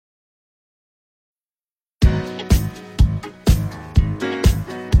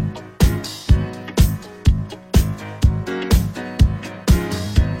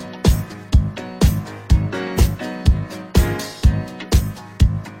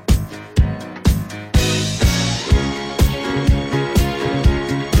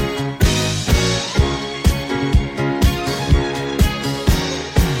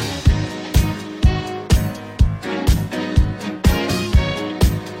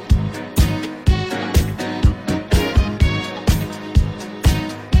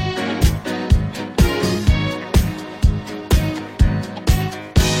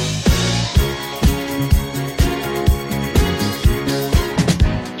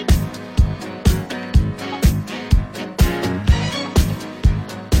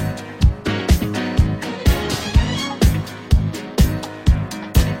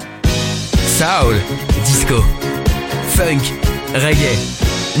Soul, disco, funk, reggae,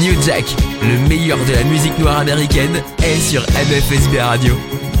 new jack, le meilleur de la musique noire américaine est sur MFSB Radio.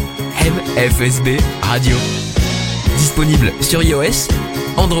 MFSB Radio. Disponible sur iOS,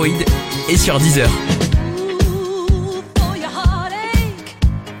 Android et sur Deezer.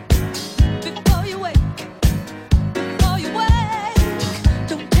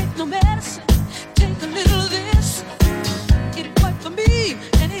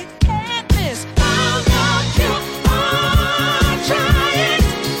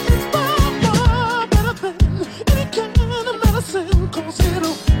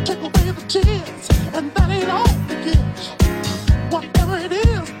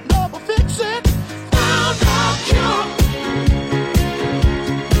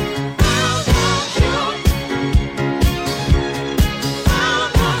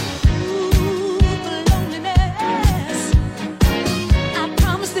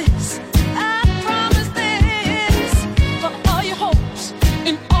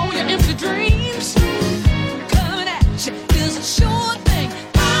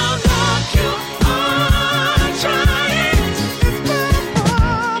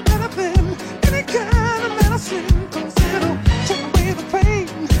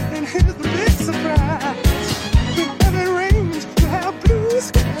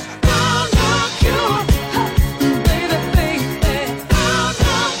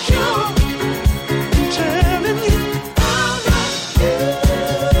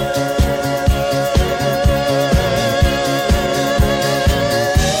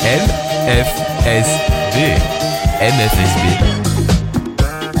 MFSB.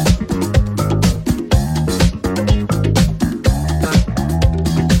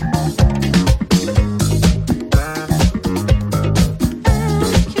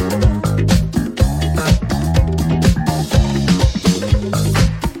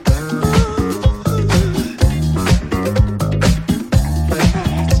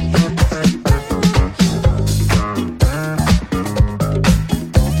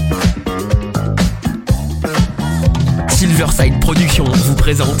 Silverside Productions vous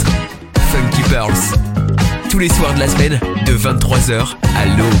présente Funky Pearls. Tous les soirs de la semaine, de 23h à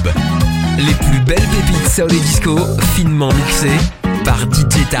l'aube. Les plus belles pépites soul et disco, finement mixées par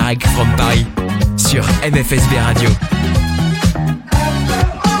DJ Tarek from Paris, sur MFSB Radio.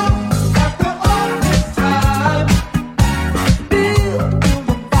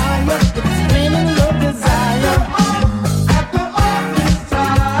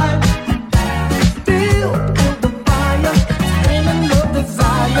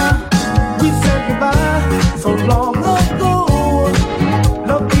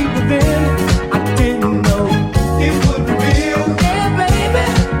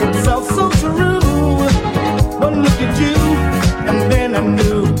 Look at you.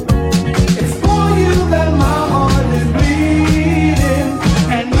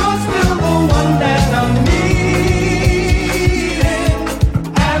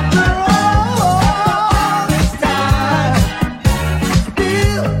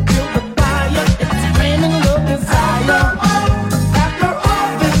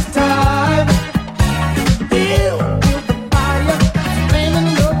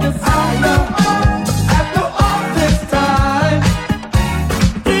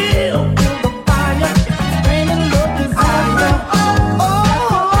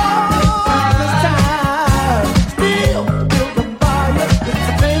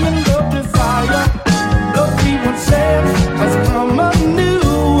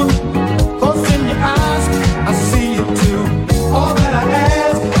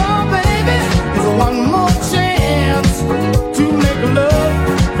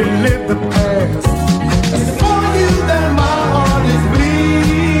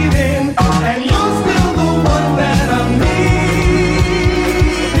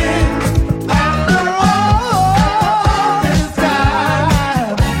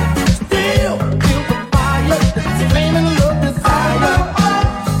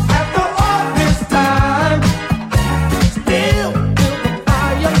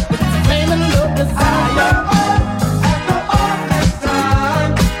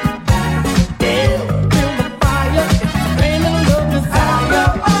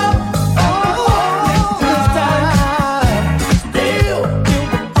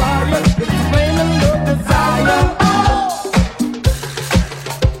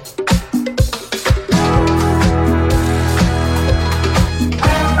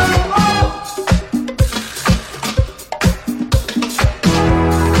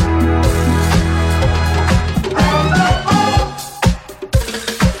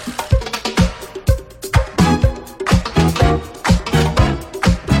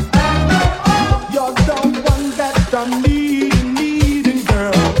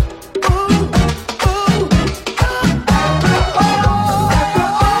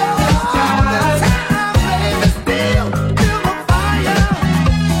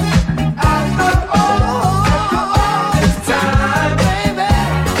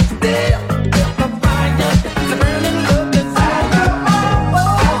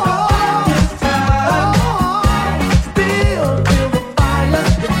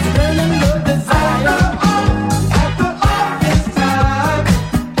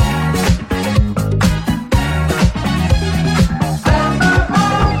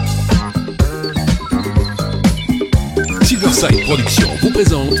 Productions vous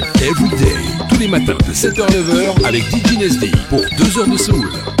présente Everyday, tous les matins de 7h à 9h avec DJ Nesdy pour 2 heures de soul,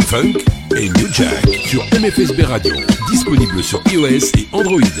 funk et New Jack sur MFSB Radio, disponible sur iOS et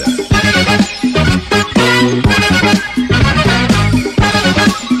Android.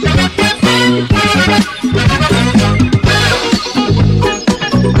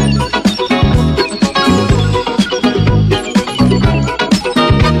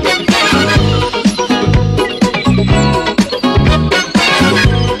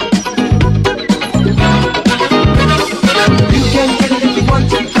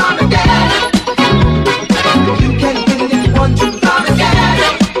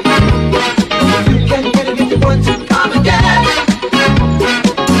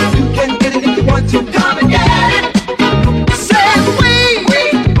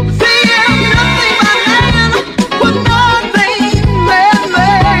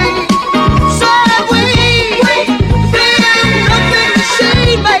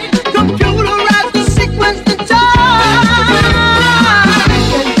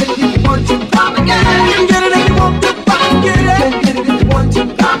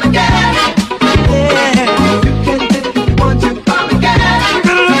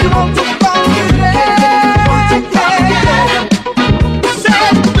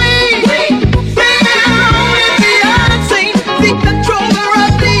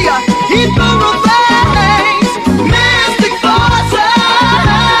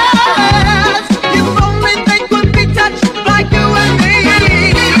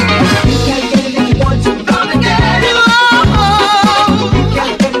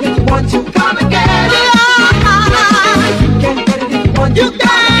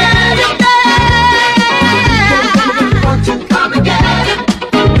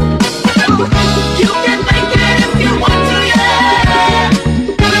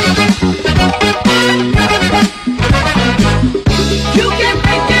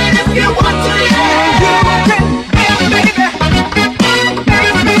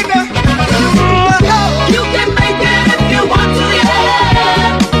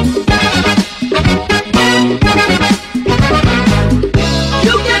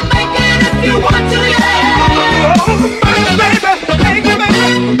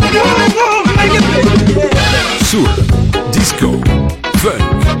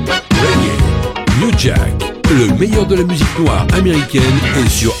 De la musique noire américaine est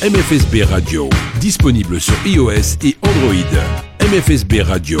sur MFSB Radio, disponible sur iOS et Android. MFSB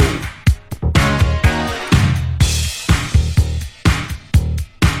Radio.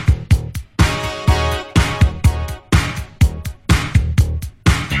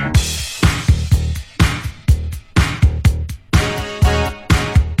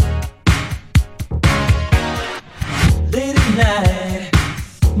 Late at night,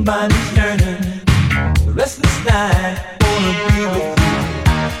 body's yearning. Restless night, wanna be with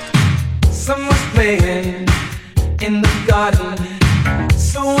you. Someone's playing in the garden,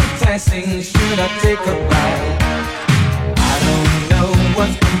 so enticing. Should I take a bite? I don't know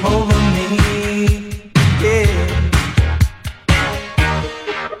what's come over me. Yeah,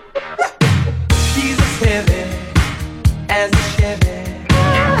 she's as heavy as a Chevy,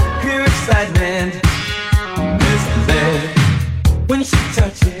 pure excitement. This is it. When she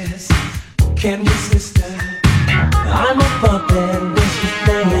touches, can't resist her. I'm a puppet when she's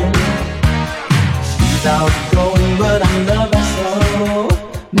playing. She's outgoing, but I love her so.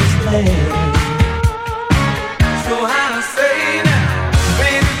 Misled. So I say now,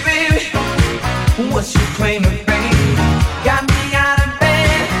 baby, baby, what's your claim to fame? Got me out of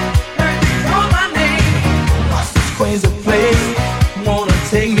bed, heard you call my name. What's this crazy place? Wanna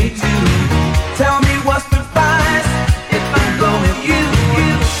take me to? Tell me what's the price if I go with you?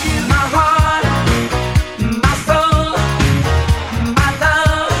 My heart, my soul, my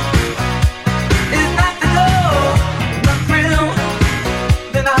love is not the goal, the thrill.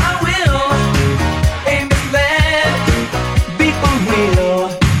 Then I will, ain't misled, be for real.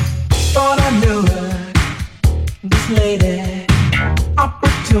 Thought I knew her, this lady,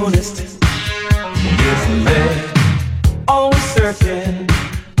 opportunist, misled, always searching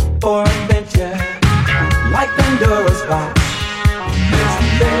for adventure, like Pandora's box.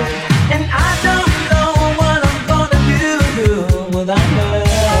 And I don't know what I'm gonna do without her.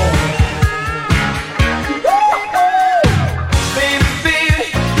 Baby, baby,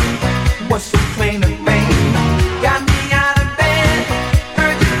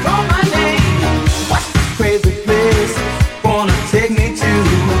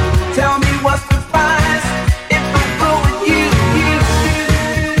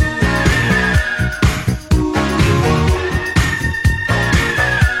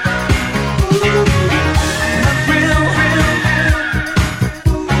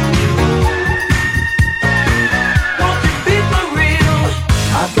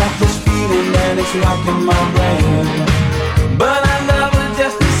 it's like in my brain. But I love her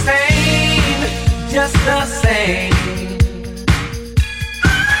just the same, just the same.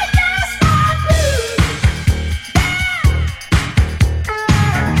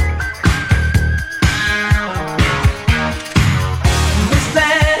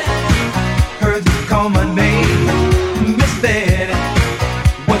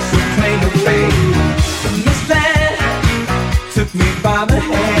 By the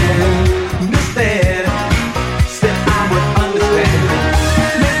hand, misled, said I would understand.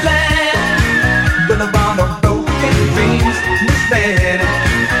 Misled, but about a broken dreams. Misled,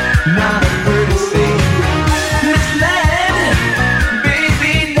 not a courtesy. Misled,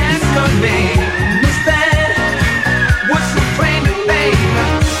 baby, that's your name. Misled, what's the claim to fame?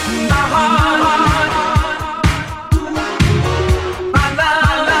 My heart, my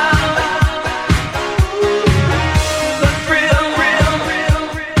love, the thrill.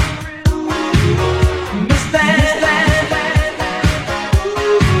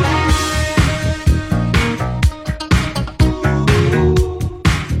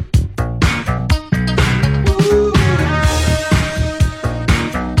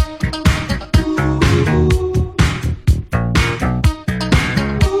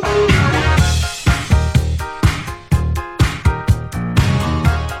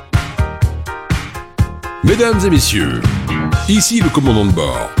 Mesdames et messieurs, ici le commandant de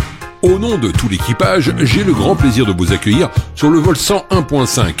bord. Au nom de tout l'équipage, j'ai le grand plaisir de vous accueillir sur le vol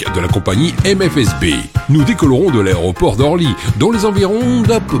 101.5 de la compagnie MFSB. Nous décollerons de l'aéroport d'Orly, dans les environs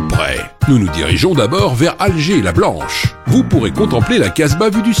d'à peu près. Nous nous dirigeons d'abord vers Alger, la Blanche. Vous pourrez contempler la Casbah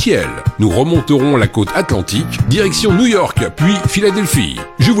vue du ciel. Nous remonterons la côte atlantique, direction New York, puis Philadelphie.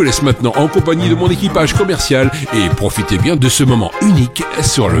 Je vous laisse maintenant en compagnie de mon équipage commercial et profitez bien de ce moment unique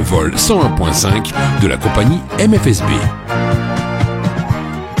sur le vol 101.5 de la compagnie MFSB.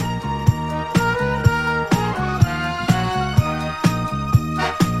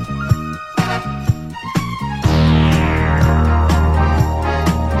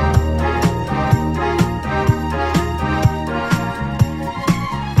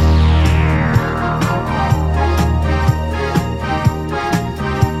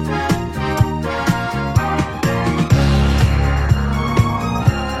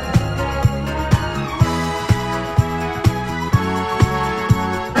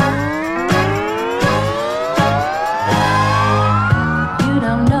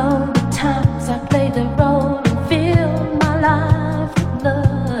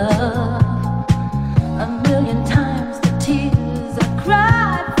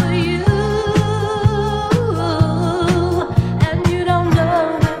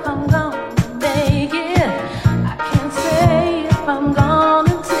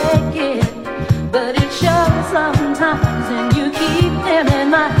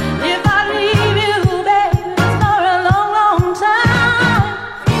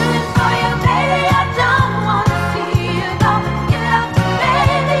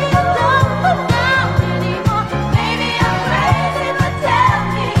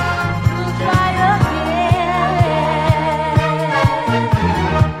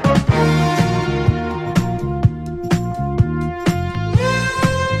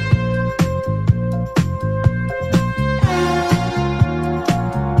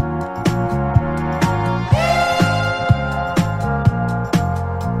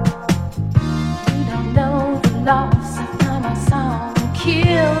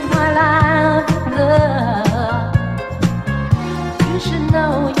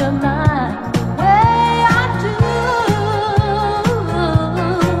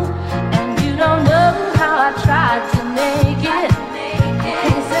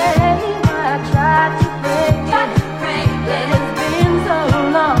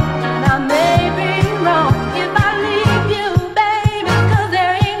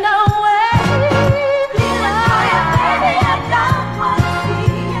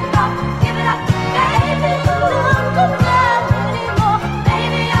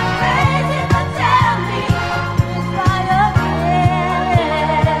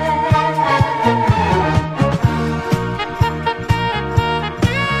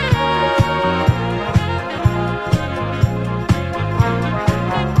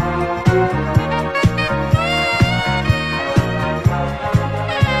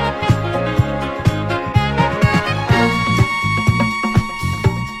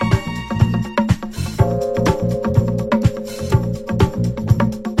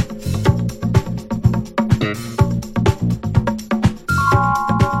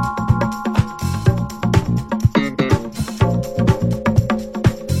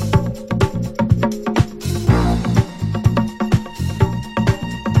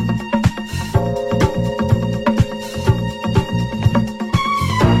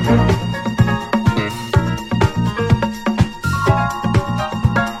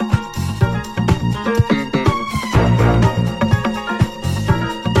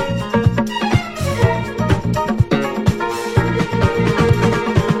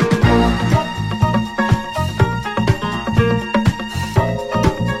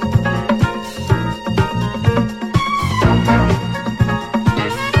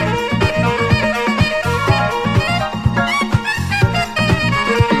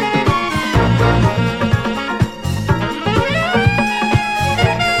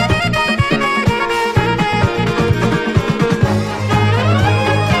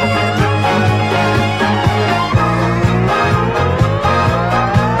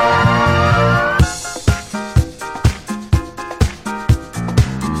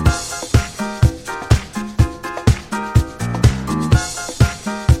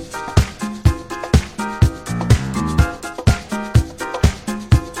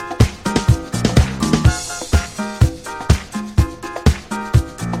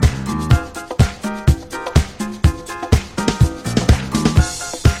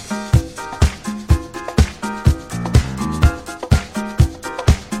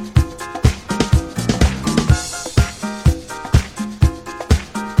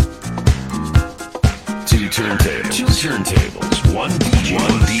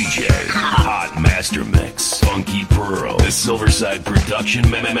 One DJ, hot master mix, funky pearl. The Silverside production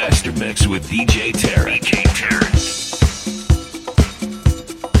master mix with DJ Tarek. DJ Tarek.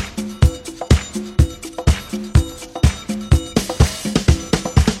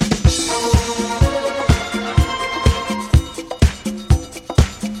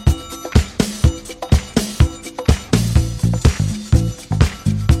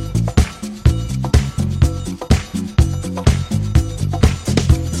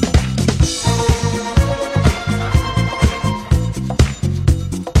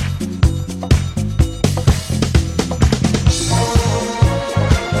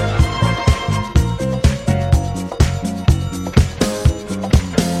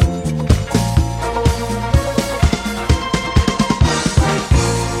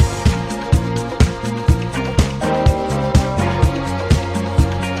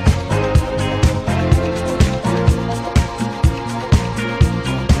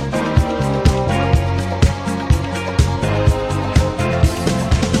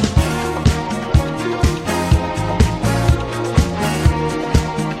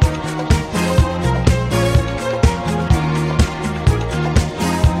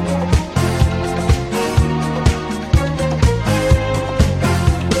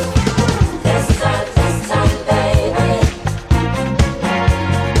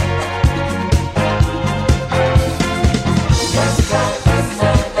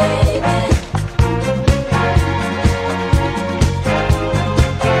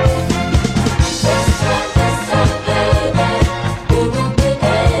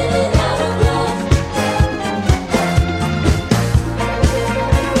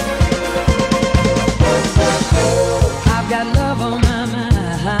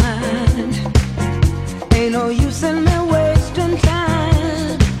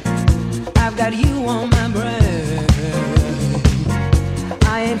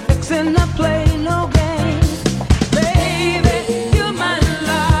 Baby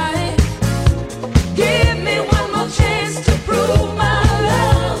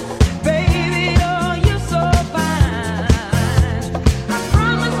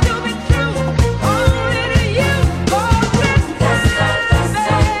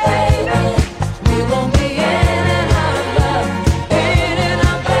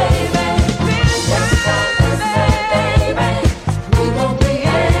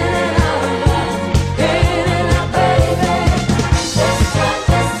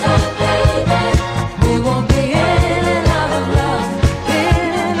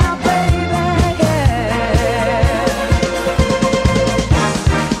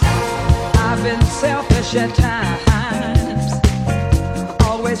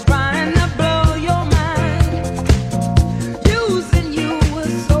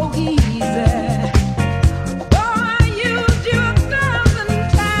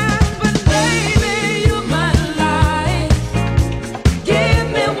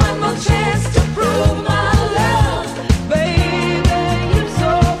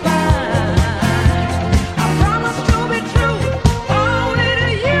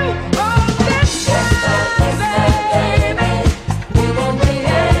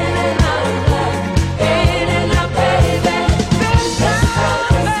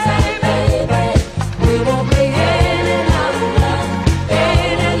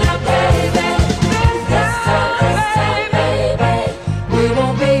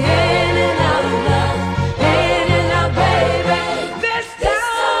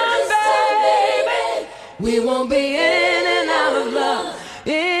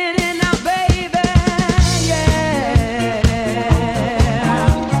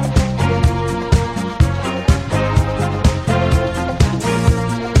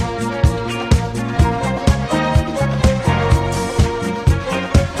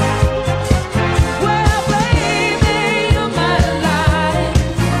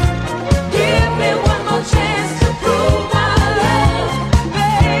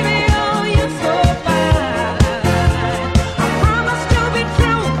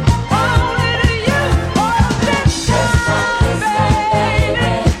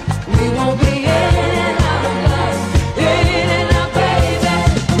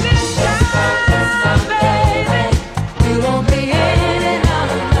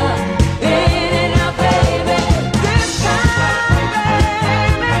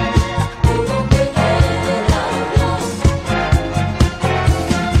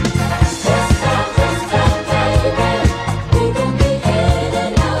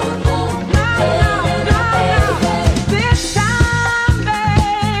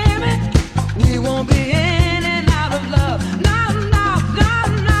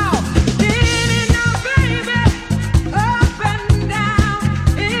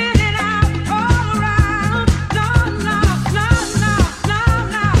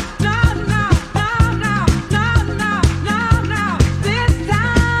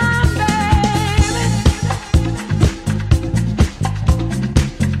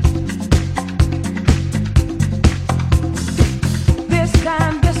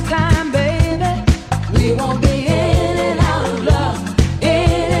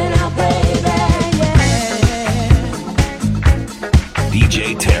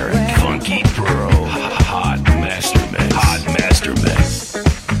Tarek, Funky Pearl, Hot Master Mix, Hot Master Mix.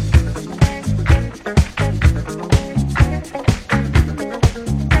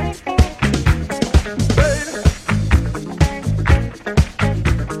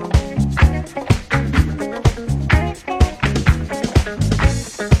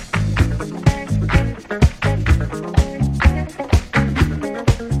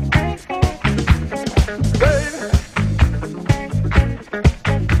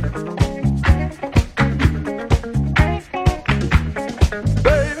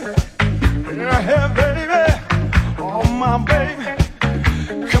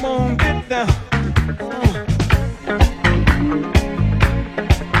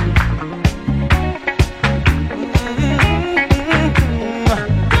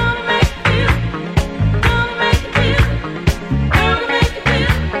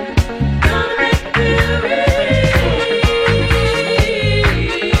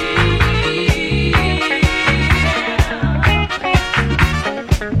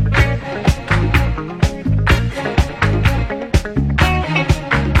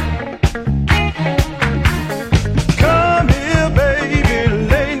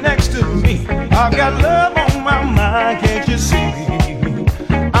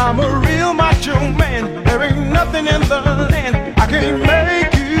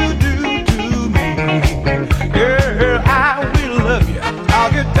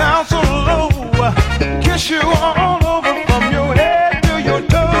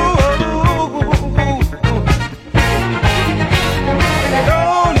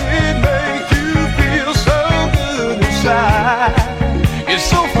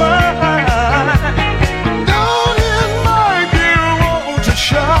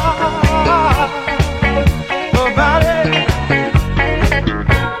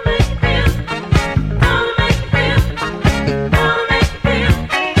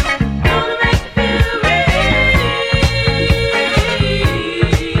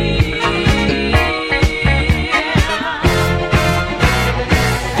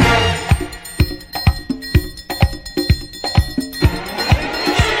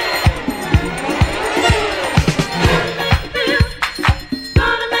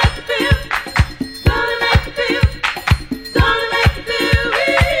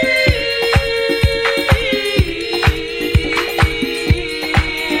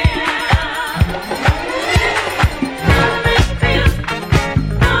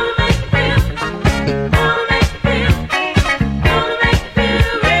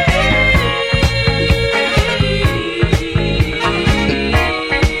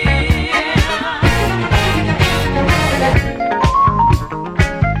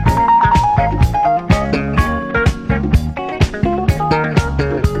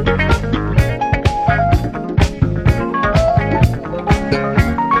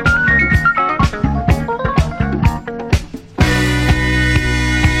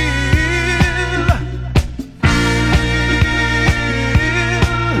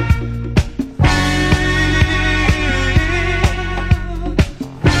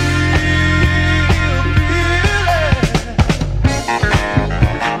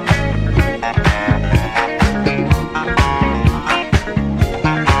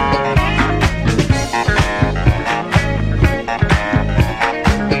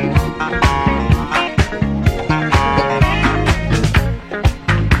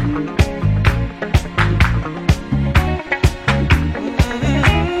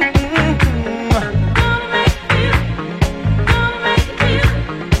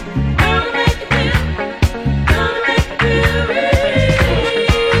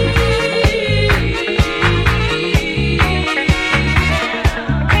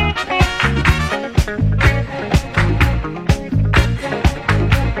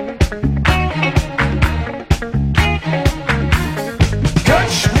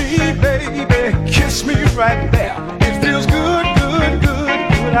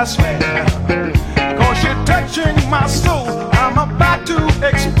 I swear. 'Cause you're touching my soul. I'm about to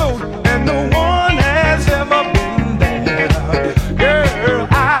explode, and no one has ever been there. Girl,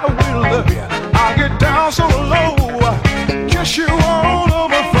 I will love you. I'll get down so low, kiss you all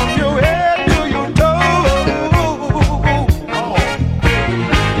over from your head to your toe.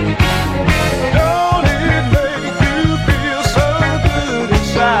 Don't it make you feel so good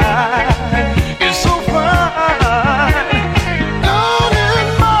inside? It's so fine. Don't it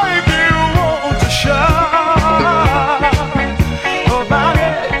might be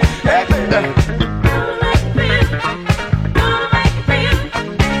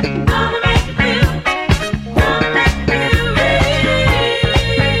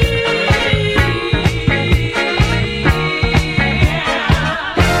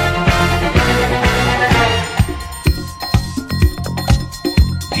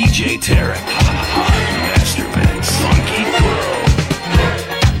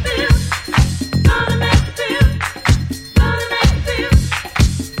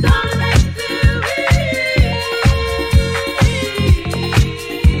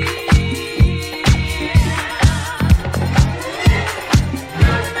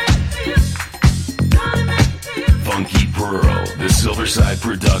Silverside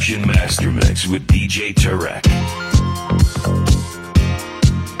Production Master Mix with DJ Tarek.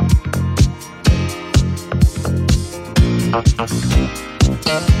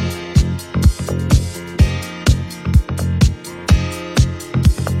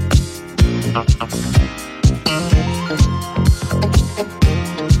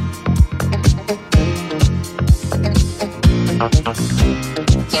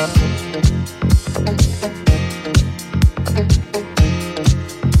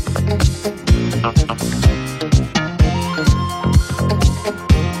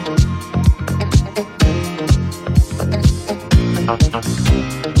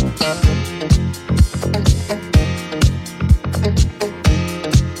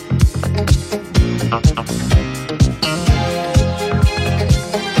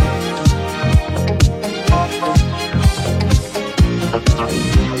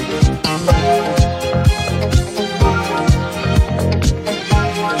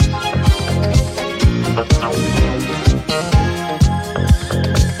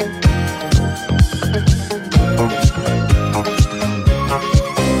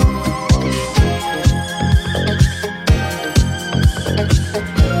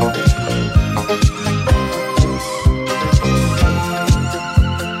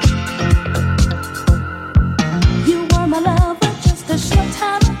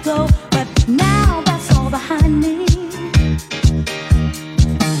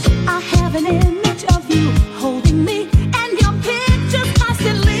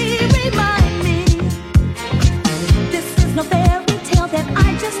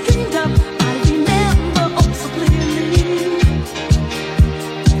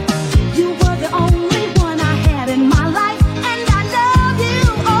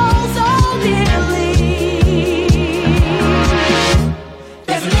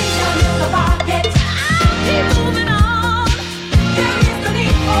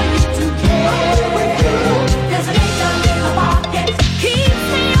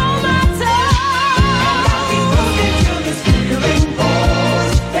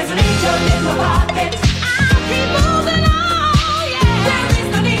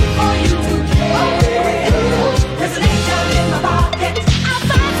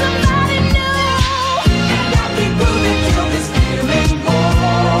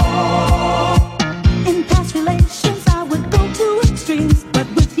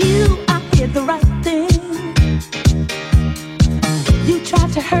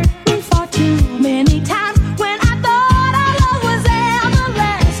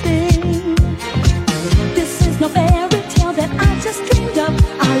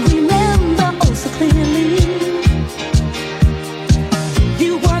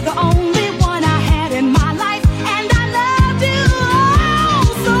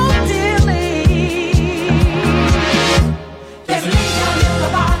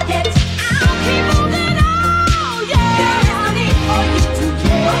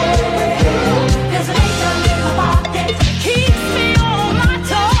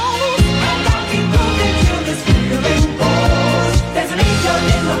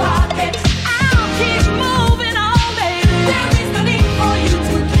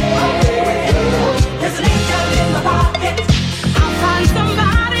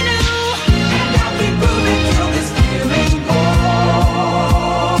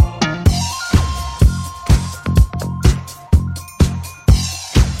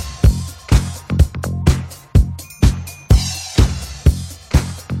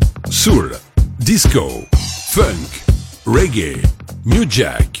 Soul, disco, funk, reggae, new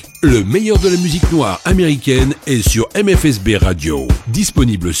jack. Le meilleur de la musique noire américaine est sur MFSB Radio.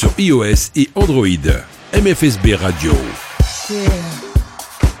 Disponible sur iOS et Android. MFSB Radio. Yeah.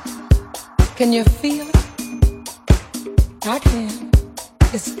 Can you feel it? I can.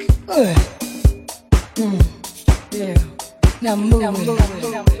 It's good. Yeah. Now move.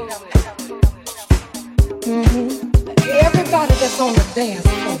 Everybody that's on the dance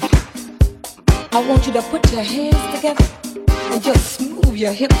floor, I want you to put your hands together and just move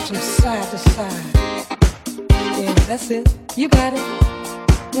your hips from side to side. Yeah, that's it. You got it.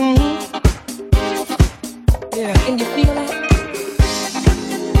 Yeah, can you feel that?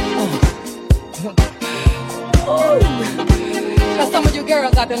 Oh. Now some of you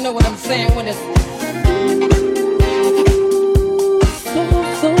girls got to know what I'm saying when it's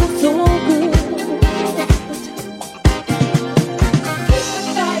so good.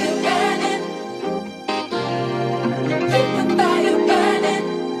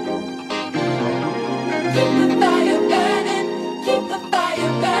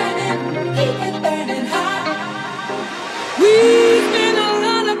 We've been a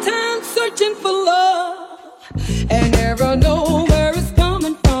lot of time searching for love and never know where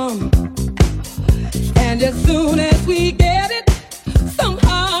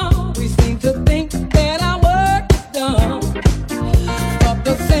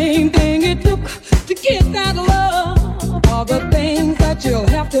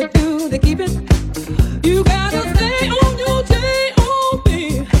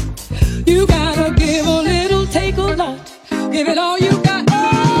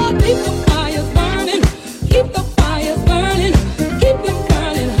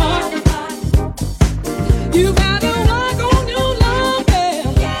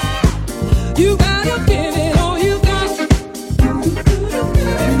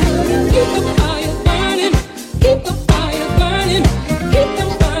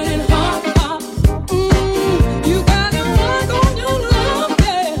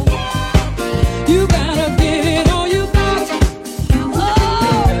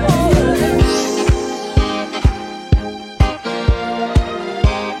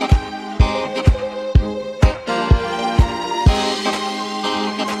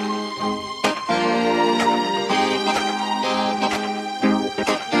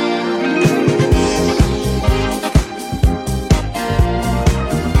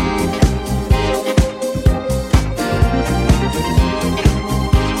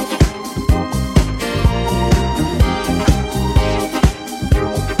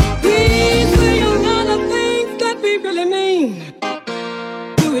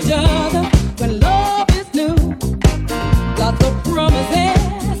each other when love is new. Lots of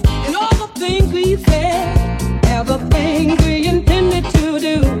promises and all the things we said, are the things we intended to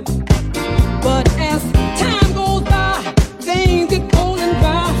do. But as time goes by, things get cold and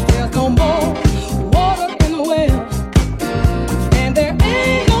dry. There's no more water in the well, and there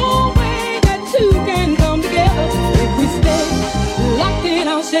ain't no way that two can come together if we stay locked in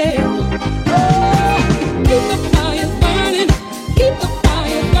our shell. Oh, keep the fires burning, keep the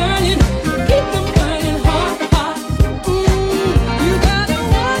fires burning, keep them burning hot, hot. You gotta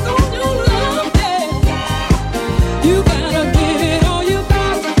work on your love, yeah. You gotta give it all you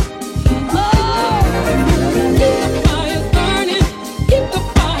got. Oh, keep the fires burning, keep the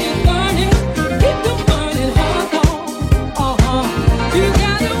fires burning, keep them burning hot, hot. You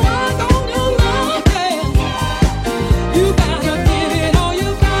gotta work on your love, yeah. You gotta give it all you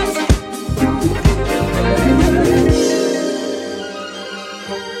got.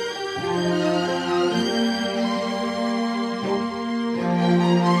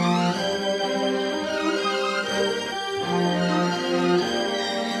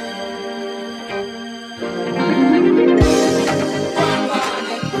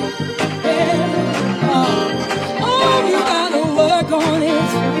 Oh, you gotta work on it.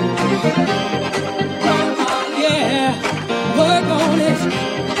 Yeah, work on it.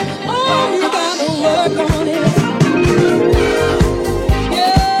 Oh, you gotta work on it.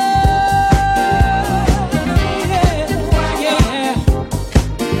 Yeah, yeah.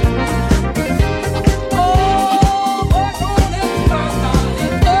 Oh, work on it,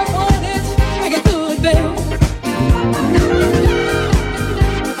 work on it. Make it good, baby.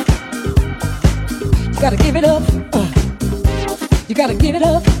 You gotta give it up. You gotta give it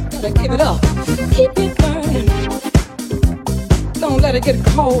up. Gotta give it up. Keep it burning. Don't let it get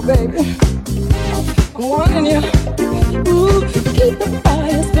cold, baby. I'm warning you. Ooh, keep the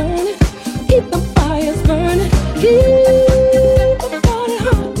fires burning. Keep the fires burning. Keep the fire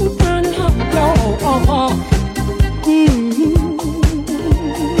hot and burning hot.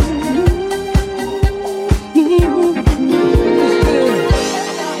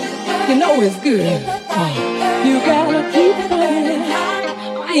 You know it's good. You gotta keep it burning.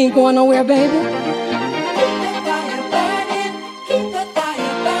 I ain't going nowhere, baby. Keep the fire burning, keep it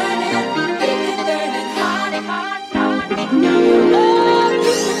burning hot, hot, hot. Oh,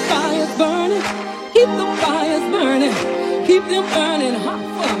 keep the fires burning, keep the fires burning, keep them burning hot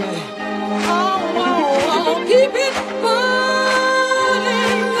for me. Oh, keep it burning,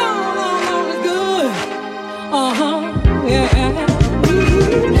 it's good. Yeah.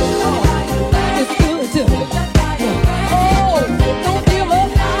 It's good too. Oh, don't give up,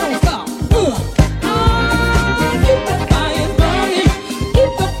 don't stop. Keep the fire burning,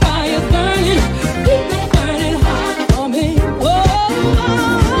 keep the fire burning, keep them burning hot for me.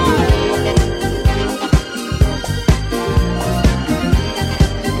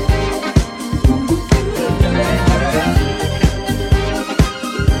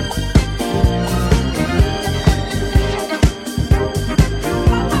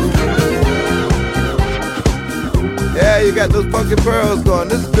 Yeah, you got those funky pearls going.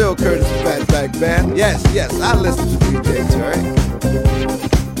 This is Bill Curtis' Fatback Band. Yes, I listen to DJ Tarek.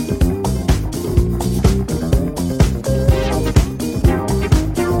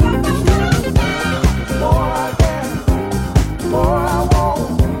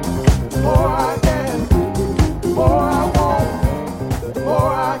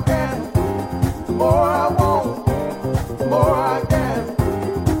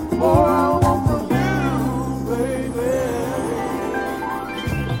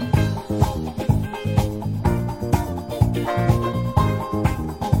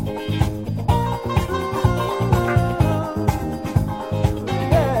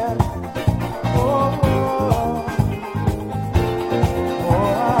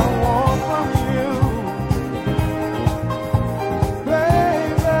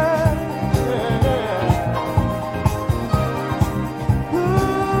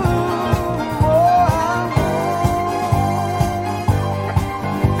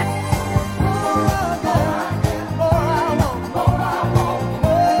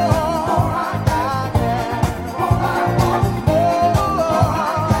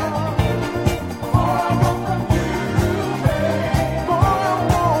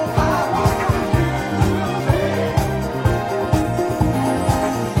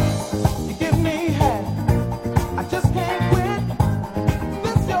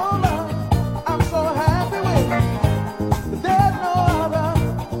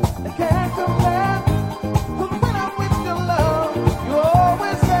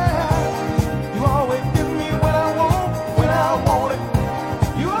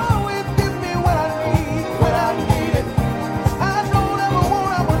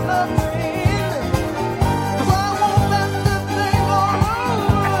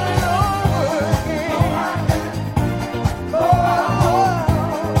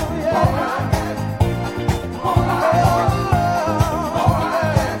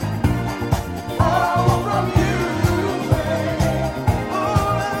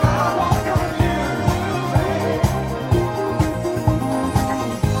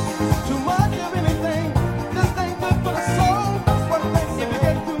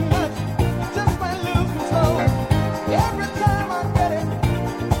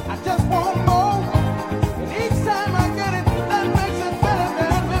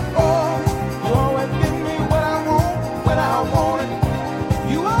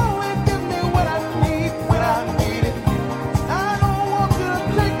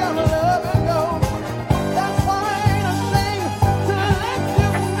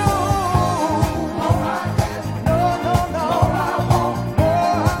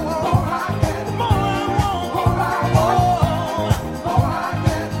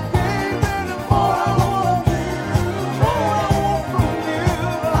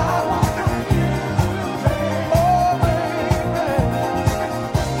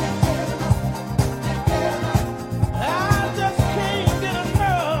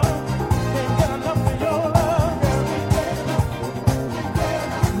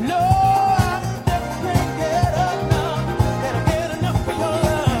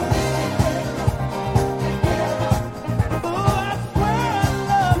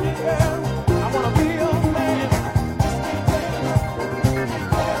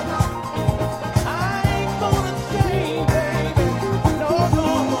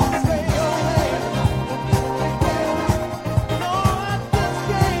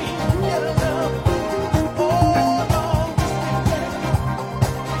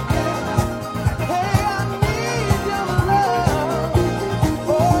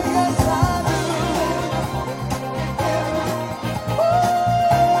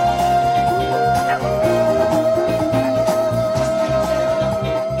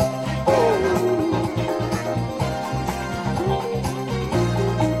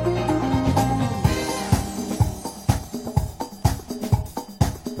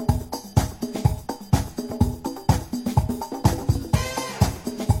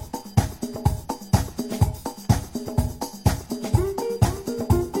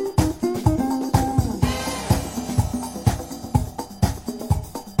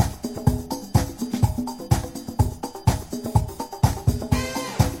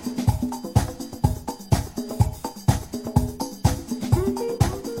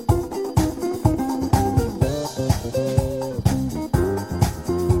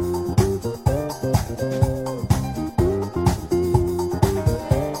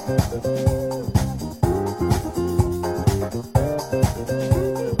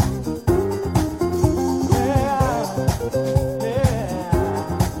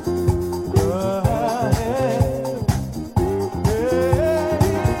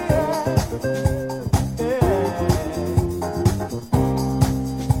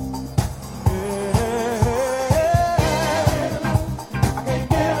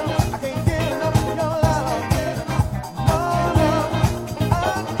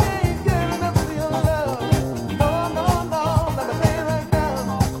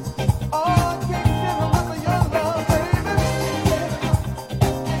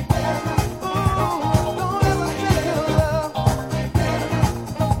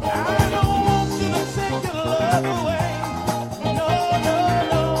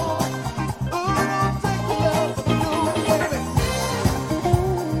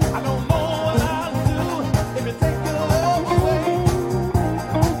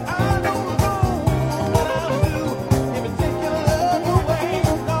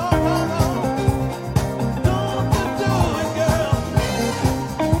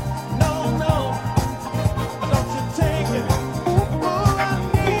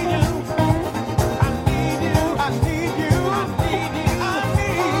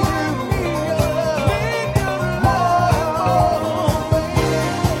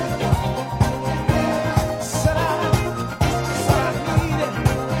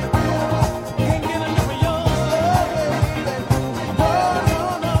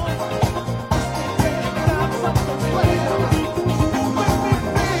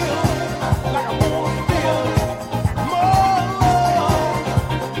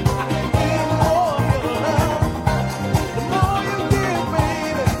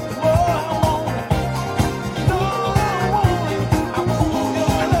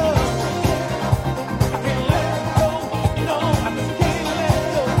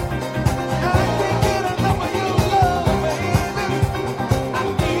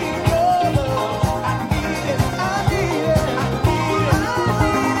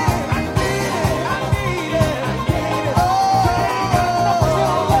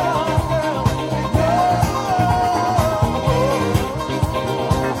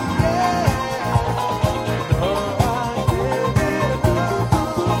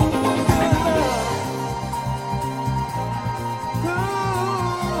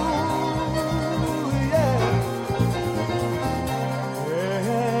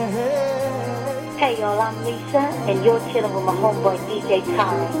 Hey y'all, I'm Lisa, and you're chilling with my homeboy DJ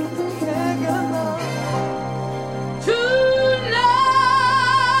Tarek.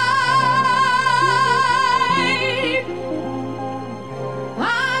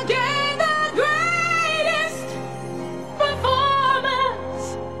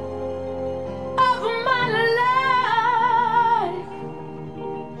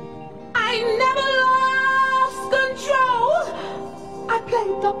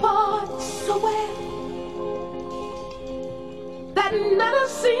 The part so well that not a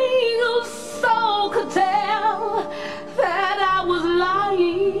single soul could tell that I was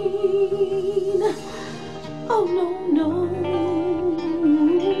lying. Oh no.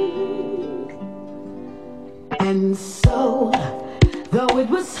 And so, though it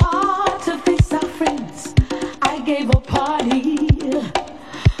was hard to face our friends, I gave a party.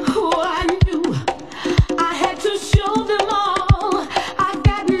 Oh, I knew I had to show them all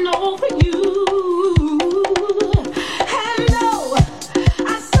over you. And no,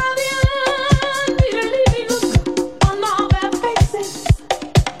 I saw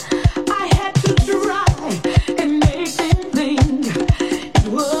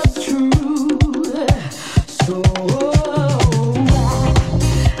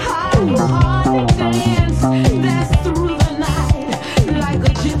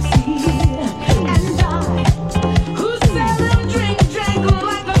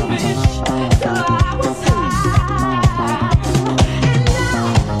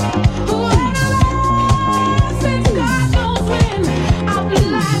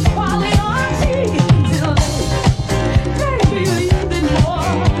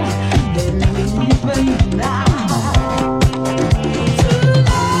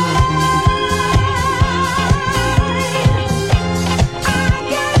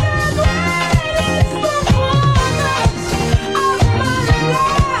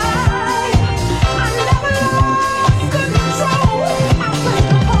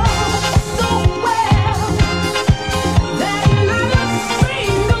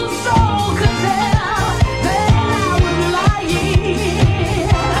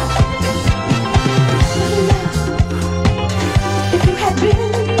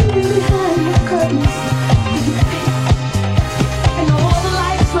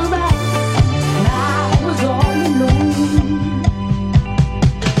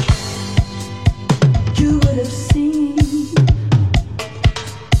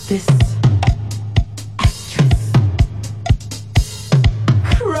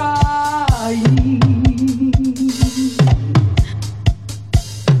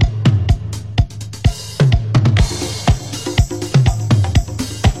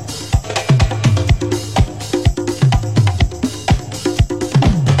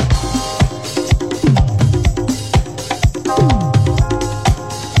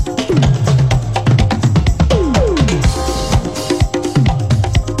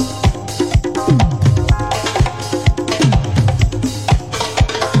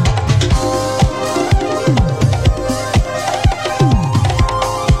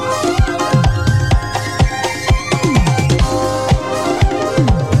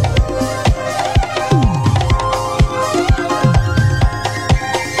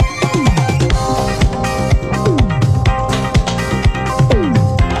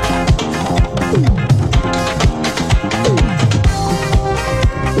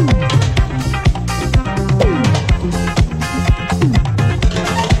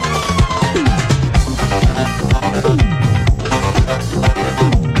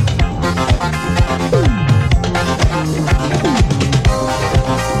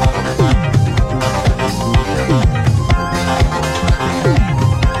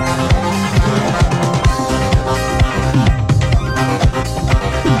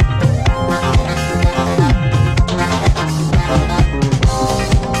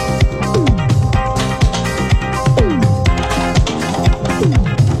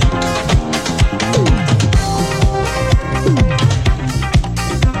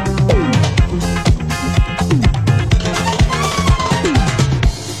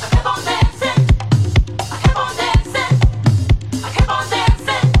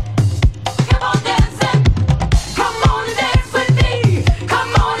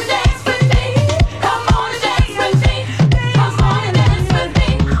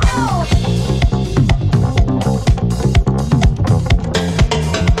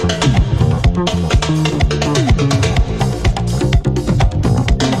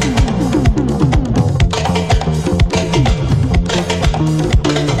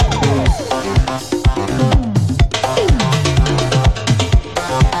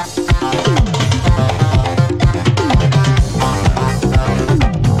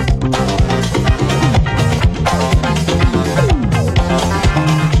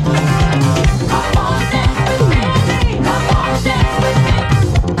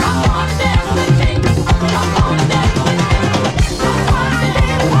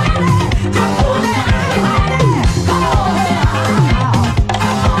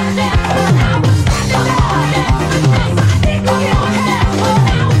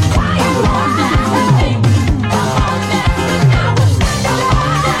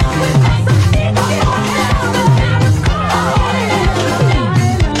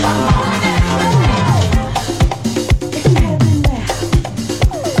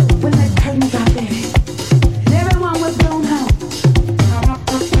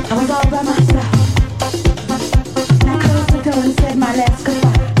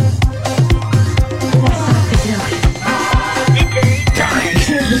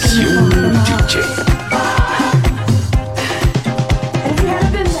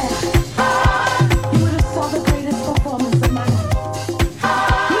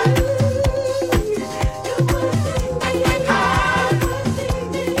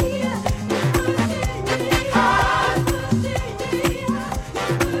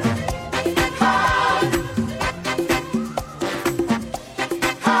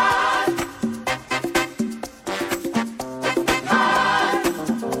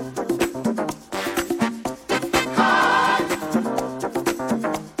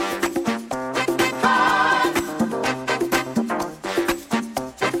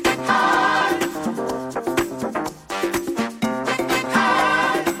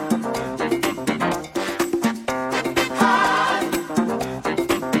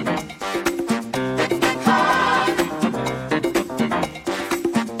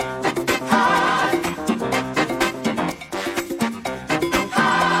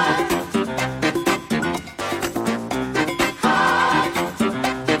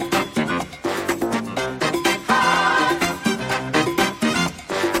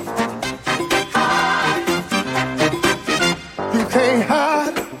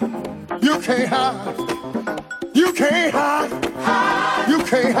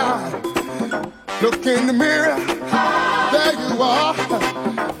Look in the mirror, there you are.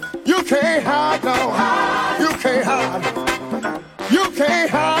 You can't hide, no. You can't hide. You can't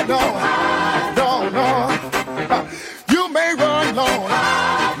hide, no. No, no. You may run long,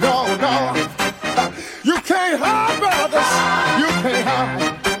 no, no. You can't hide, brothers. You can't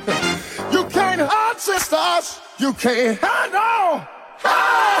hide. You can't hide, sisters. You can't hide, no.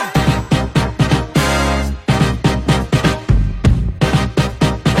 Hide.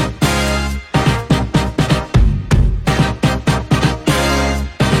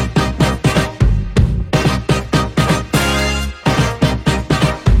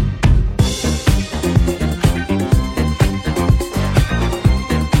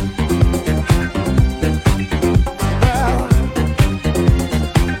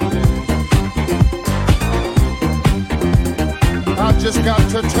 got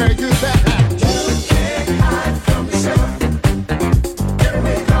to tell you that you can't hide from yourself. Here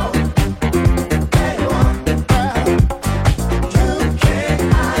we go. There you are. You can't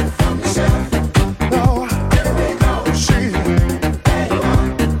hide from yourself. No. Here we go. See. There you are.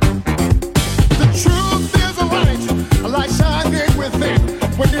 The truth is a light shining within.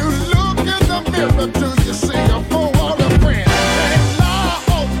 When you look in the mirror, do you see a full wall of friends? Ain't lie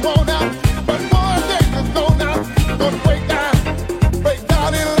all thrown out, but one day you're thrown out. Gonna break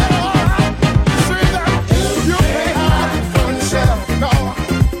down in love. See that you can't hide from yourself, no.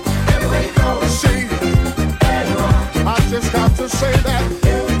 Here we go, see, there you are. I just got to say that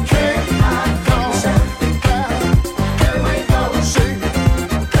you can't hide from yourself. Here we go, see,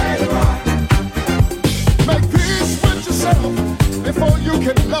 there you are. Make peace with yourself before you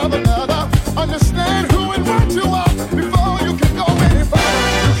can love another. Understand who and what you are before you can go any further.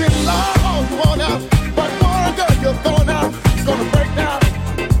 You can lie all you want out, but one day you're thrown out. Gonna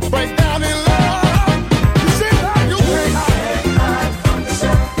break down in love. You see that you can't hide from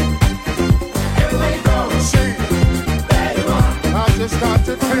yourself. Here we go. See, there you are. I just got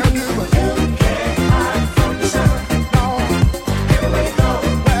to tell you, you can't hide from yourself. No. Here we go.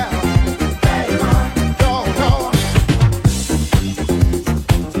 Well, there you are. No, no.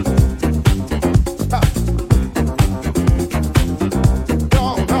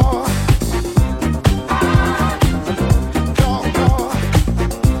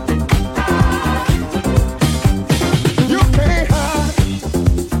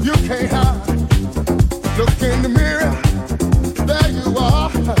 Look in the mirror, there you are.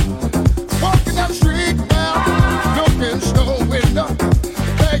 Walking down the street now, look in the store window,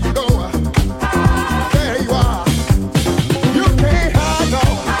 there you go. There you are. You can't hide,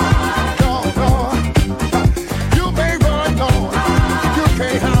 no, no. You may run, no, you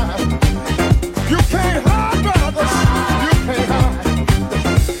can't hide. You can't hide, brothers, you can't hide.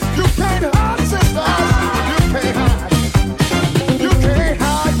 You can't hide, sisters, you can't hide. You can't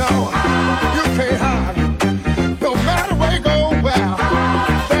hide, no, you can't hide. No matter where you go, well,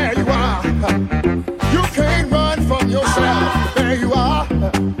 there you are. You can't run from yourself. There you are.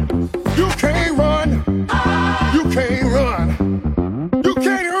 You can't run. You can't run. You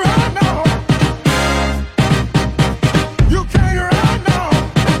can't run, no. You can't run, no.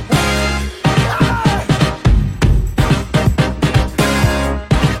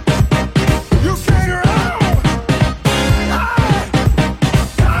 You can't run.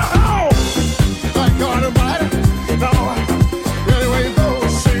 Thank God Almighty. No, anyway you go,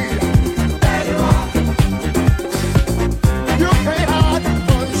 see, there you are. You can't hide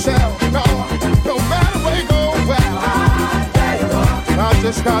from yourself, no. No matter where you go, well, there you are. I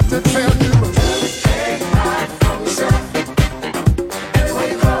just got to tell you, you can't hide from yourself. Anywhere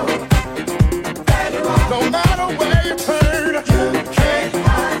you go, there you are. No matter where you turn, you can't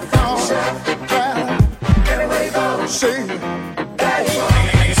hide from yourself. Well, anywhere you go, see, there you are.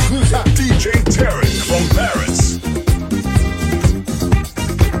 DJ Tarek from Paris.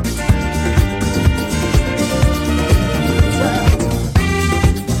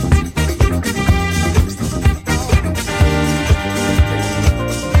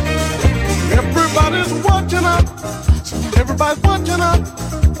 Everybody's watching up. Everybody's watching up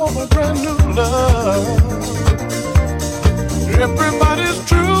for a brand new love. Everybody's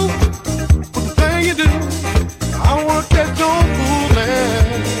true with the thing you do. I wanna catch on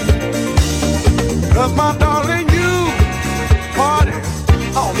fooling. 'Cause my darling, you party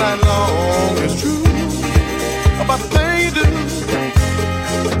all night long. It's true about the thing you do,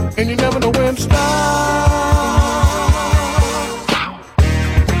 and you never know when to stop.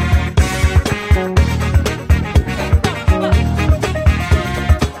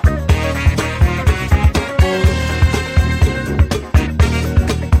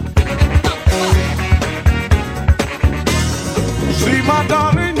 See, my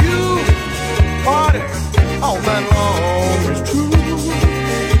darling, you party all night long. It's true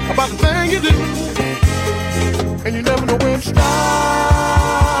about the thing you do, and you never know when to stop.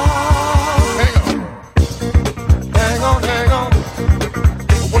 Hang on, hang on, hang on.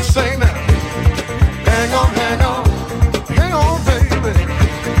 What you say now? Hang on, hang on, hang on, baby.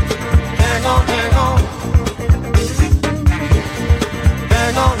 Hang on, hang on,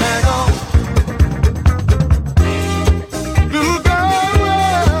 hang on, hang on. Little girl,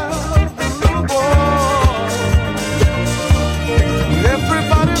 little boy.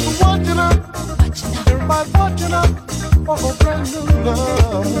 Everybody's watching up. Everybody's watching up for a brand new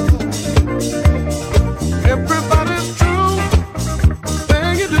love. Everybody's true,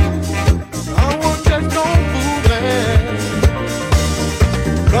 thing you do. I want just no fooling.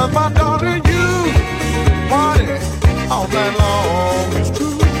 'Cause my darling, you party all night long. It's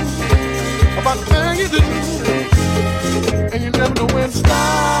won't stop.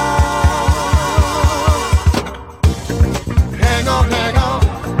 Hang on, hang on.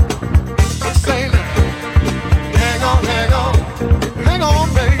 Say that. Hang on, hang on. Hang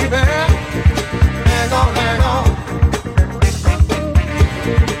on, baby. Hang on, hang on.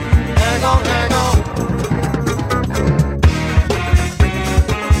 Hang on, hang on.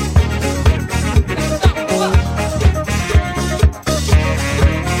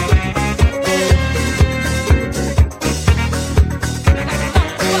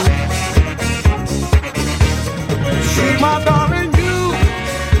 My darling, you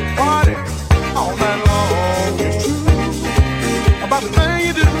party all night long. It's true about the thing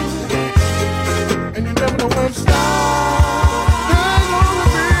you do, and you never know when to stop. Hang on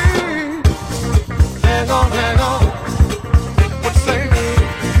with me. Hang on, hang on. What you say?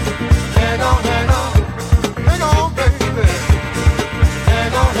 Hang on, hang on. Hang on, baby.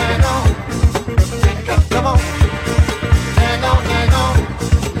 Hang on, hang on. Come on. Hang on, hang on.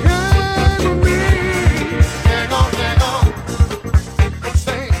 Hang with me. Hang on, hang on.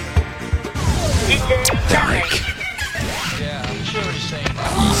 Tarek.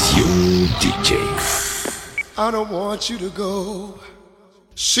 Is your DJ. I don't want you to go.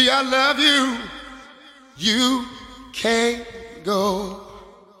 See, I love you. You can't go.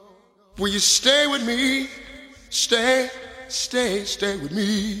 Will you stay with me? Stay with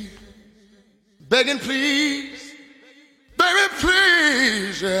me. Begging, please. Baby,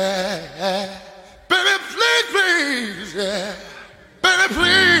 please, yeah. Baby, please, please, yeah. Baby,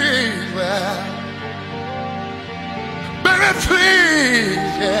 please, yeah. Baby,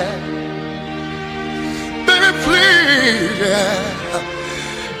 please, yeah. Baby, please, yeah.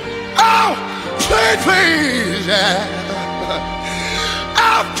 Oh, please, please, yeah.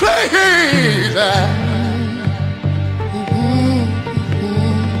 Oh, please, yeah.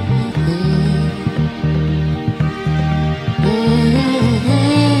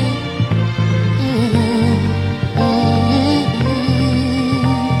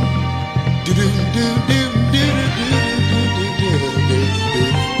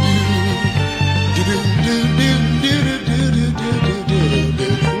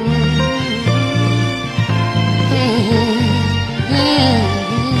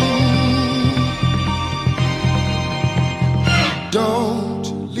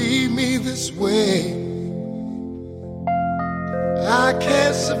 Don't leave me this way. I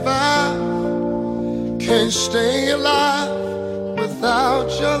can't survive, can't stay alive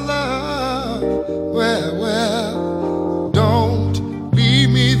without your love. Well, don't leave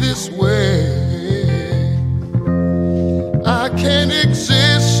me this way. I can't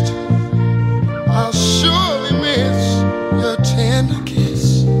exist, I'll surely miss your tender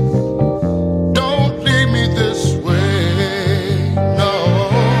kiss. Don't leave me this way. No,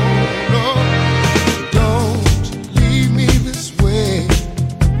 no, don't leave me this way.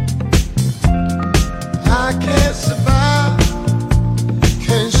 I can't survive,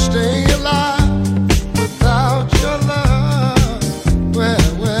 can't stay alive without your love. Well,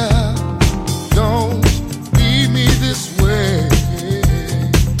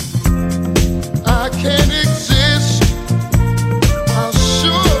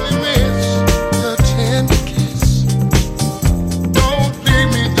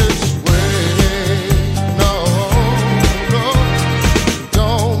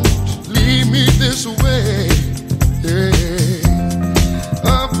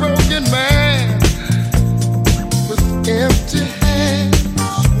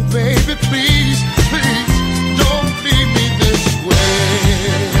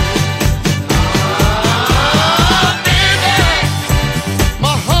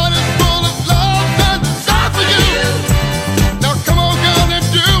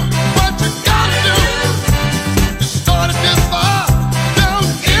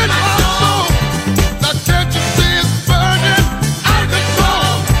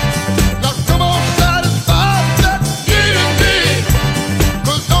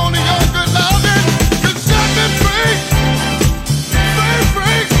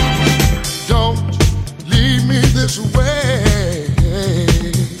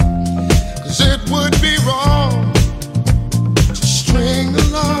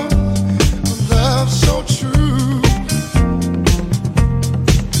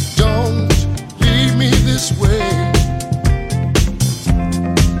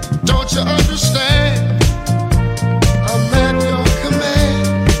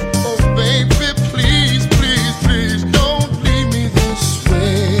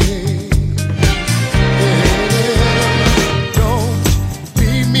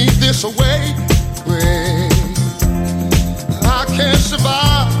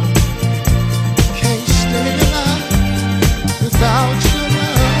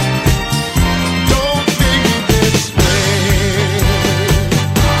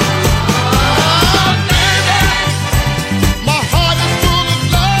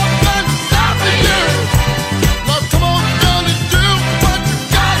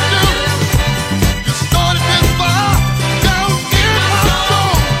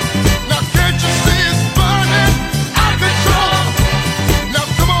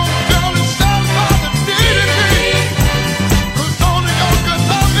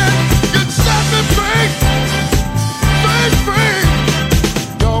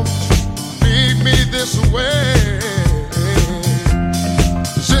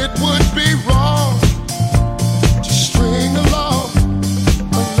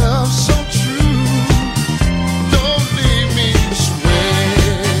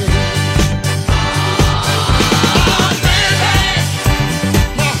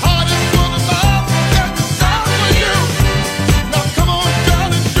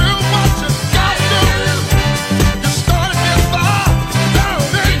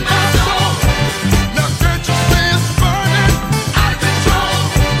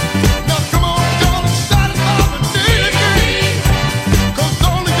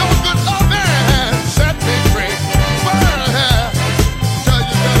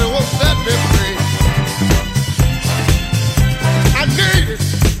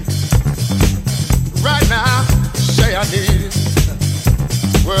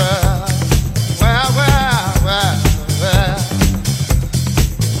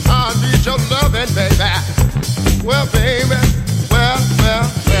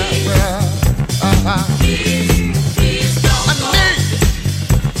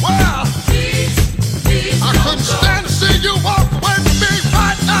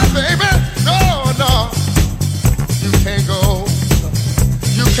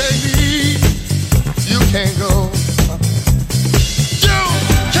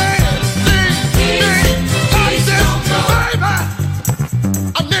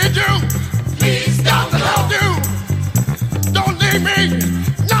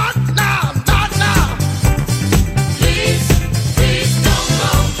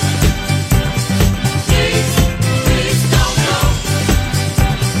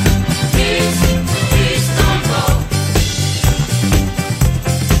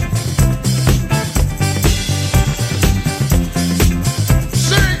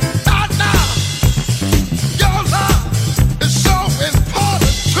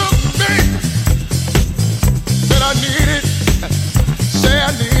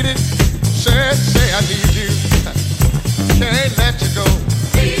 say I need you. Can't let you go.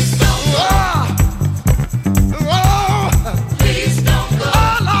 Please don't go. Please don't go.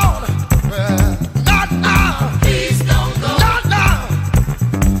 Oh, Lord. Not now. Please don't go. Not now.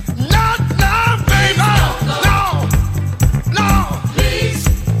 Not now, baby. No. No. Please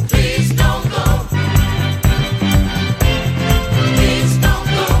don't go. Please don't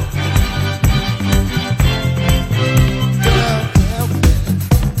go.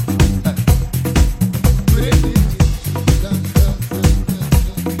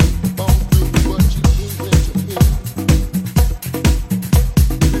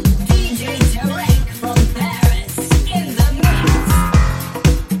 DJ Tarek from Paris in the mix.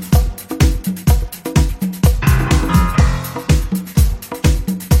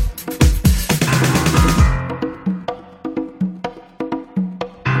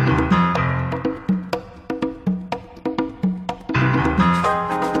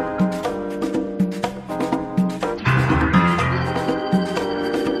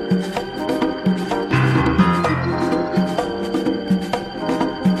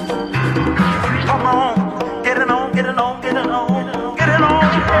 Come on, get it on, get it on, get it on, get it on,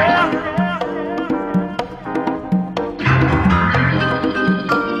 yeah.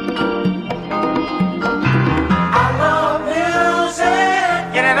 I love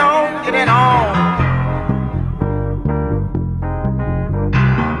music. Get it on, get it on.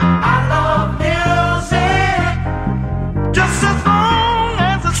 I love music. Just as long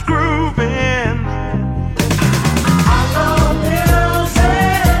as it's grooving. I love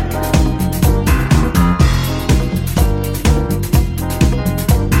music.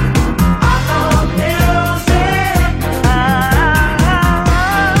 I love music.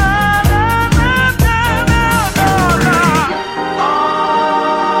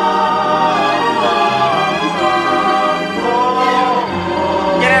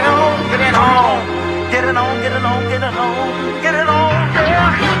 Get it on, get it on, get it on, get it on, get it on, get it on,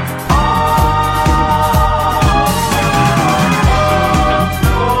 yeah.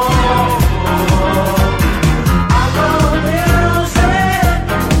 I love music,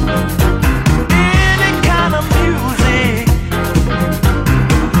 any kind of music.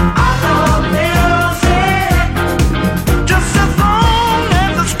 I love music, just as long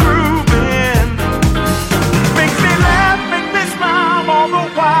as it's grooving. Makes me laugh, make me smile all the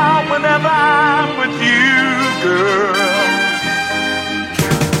while whenever I'm with you, girl.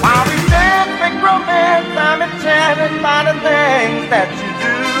 While we dance, make romance, I'm enchanted by the things that you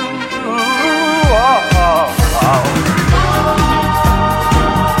do.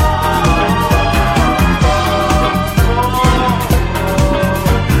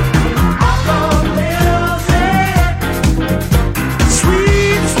 I love music,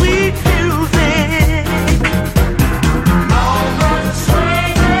 sweet, sweet music. All the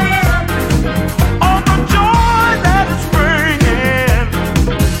swinging, all the joy that it's bringing.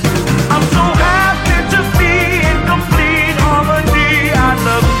 I'm so happy to be in complete harmony. I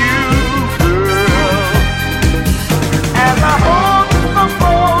love you, girl.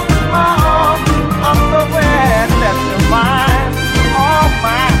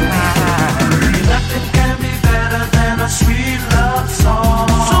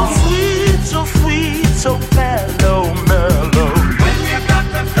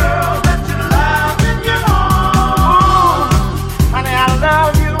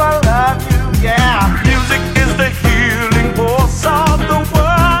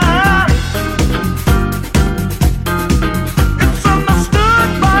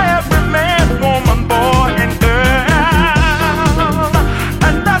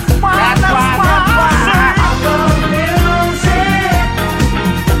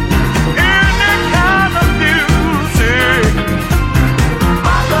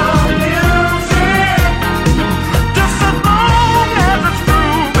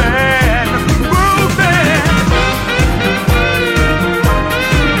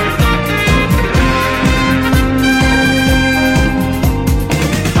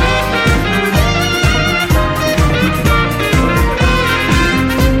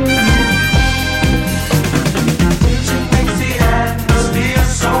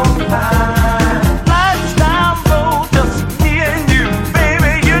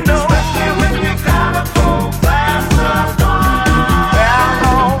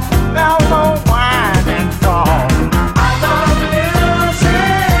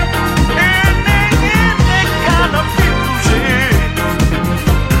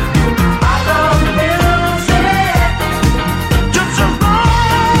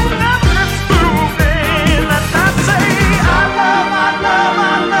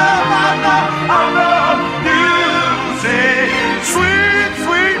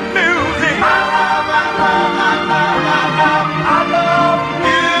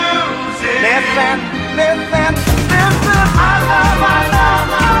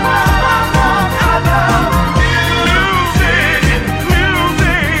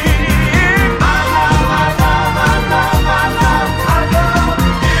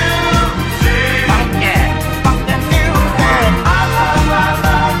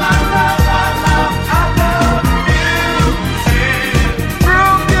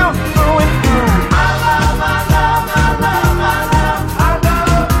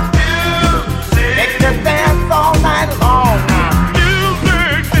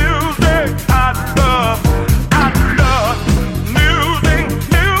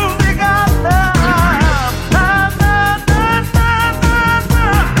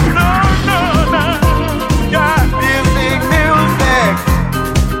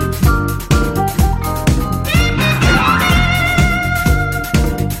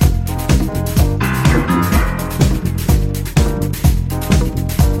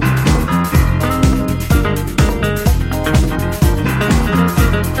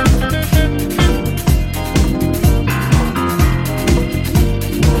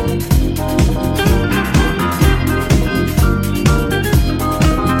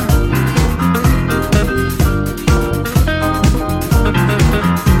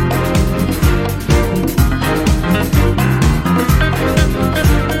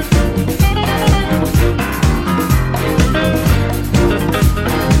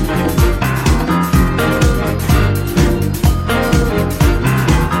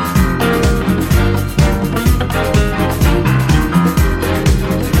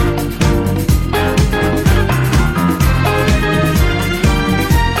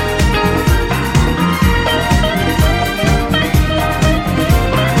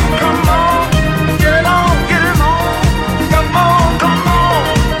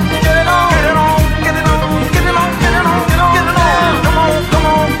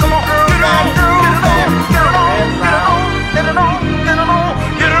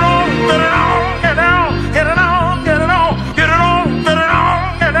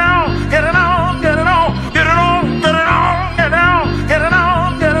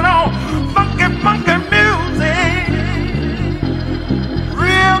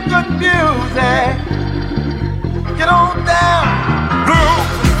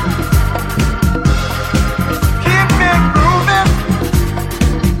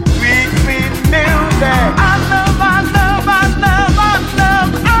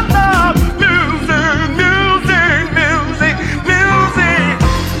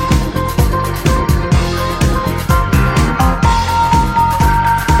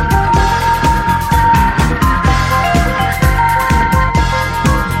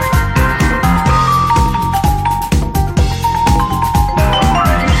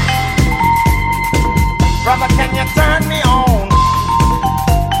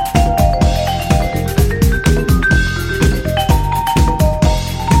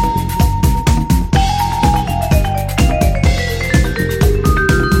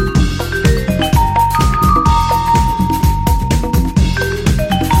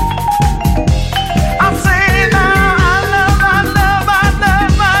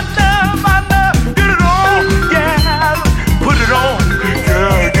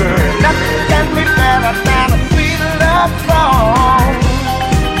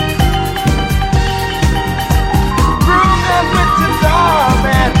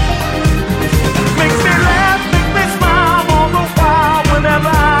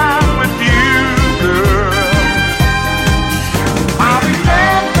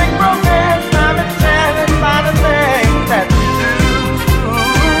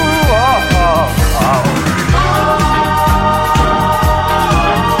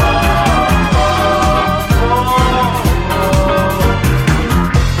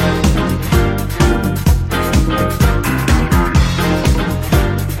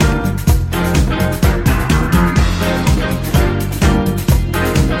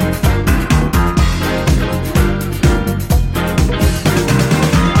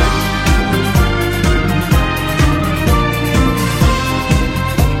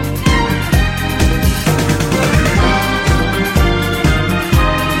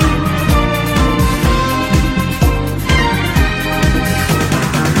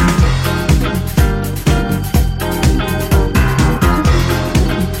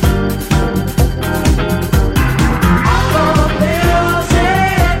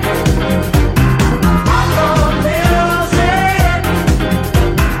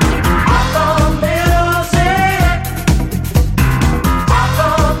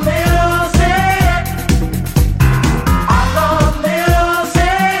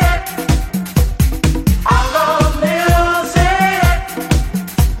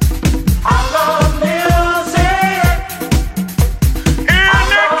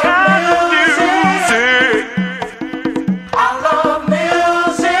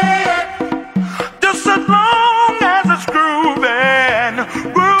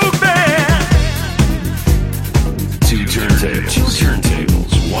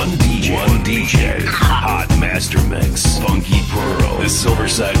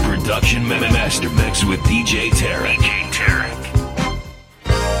 Silverside Production Master Mix with DJ Tarek.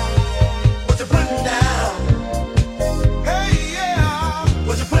 What you putting down? Hey, yeah.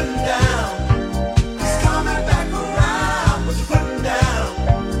 What you putting down? It's coming back around. What you putting down?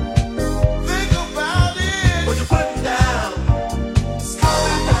 Think about it. What you putting down? It's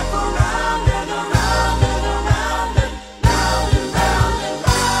coming back around and around and around and round and round and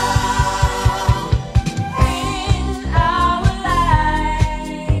round. In our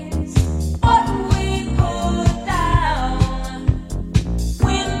lives, what we put down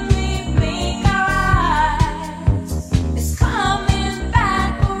when we blink our eyes is coming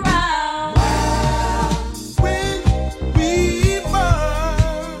back around. When we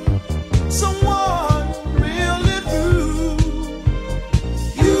burn someone really through,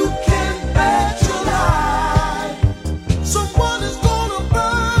 you can bet your life someone is gonna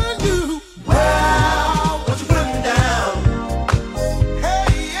burn you. Well, what you putting down? Hey,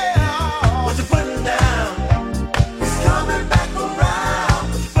 yeah. What you putting down? It's coming back around.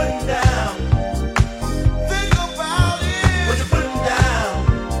 What you putting down? Think about it. What you putting down?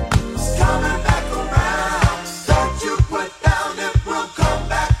 It's coming back around. Don't you put down, it will come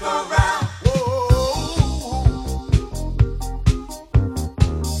back around. Whoa.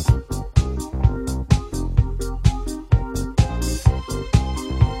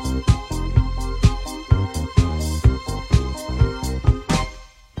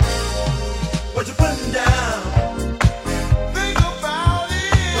 What you putting down? Think about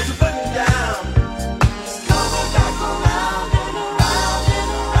it. What you putting down? It's coming back around and around and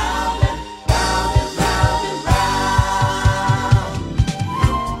around and round and round and round.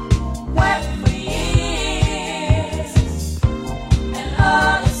 Wet for years and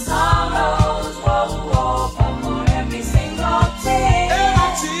other sorrows roll over for every single tear. Every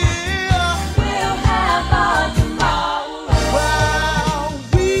tear. We'll have a tomorrow. Well,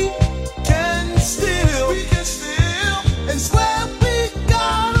 we can still, and swear we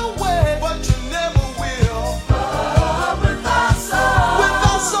got away, but you never will. With our soul, With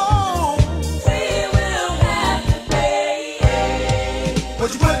our soul, we will have to pay. what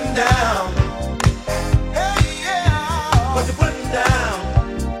you putting down? Hey, yeah. What you putting down?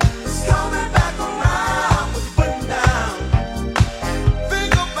 It's coming back around. What you putting down?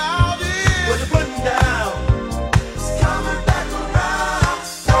 Think about it. What you putting down? It's coming back around.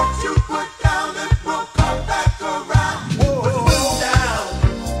 Don't you put down, it will come back around. What you putting down?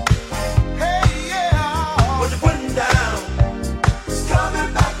 Hey, yeah. What you putting down? It's coming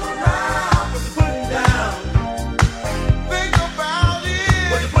back around. What you putting down? Think about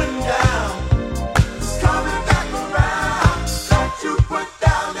it. What you putting down? It's coming back around. Don't you put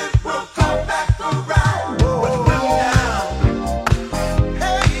down, it will come back around. What you putting down?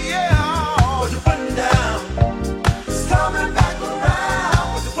 Hey, yeah. What you putting down? It's coming back around.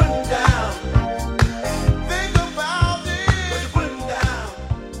 What you putting down? Think about it. What you putting down?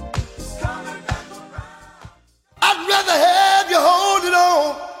 It's coming back around. I'd rather have you holding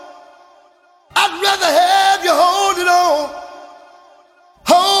on. I'd rather have you holding on.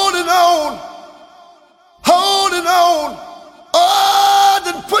 Holding on. Holding on. Oh,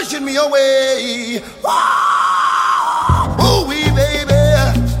 than pushing me away. Oh, oui, baby.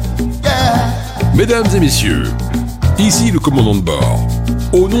 Yeah. Mesdames et messieurs, ici le commandant de bord.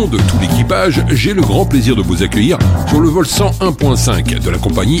 Au nom de tout l'équipage, j'ai le grand plaisir de vous accueillir sur le vol 101.5 de la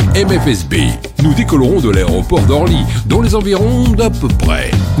compagnie MFSB. Nous décollerons de l'aéroport d'Orly, dans les environs d'à peu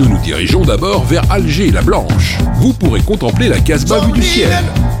près. Nous nous dirigeons d'abord vers Alger, la Blanche. Vous pourrez contempler la Casbah vue du ciel.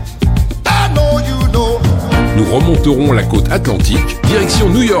 I know you know. Nous remonterons la côte atlantique, direction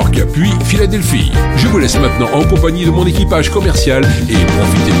New York, puis Philadelphie. Je vous laisse maintenant en compagnie de mon équipage commercial et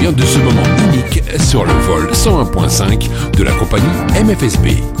profitez bien de ce moment unique sur le vol 101.5 de la compagnie MFSB.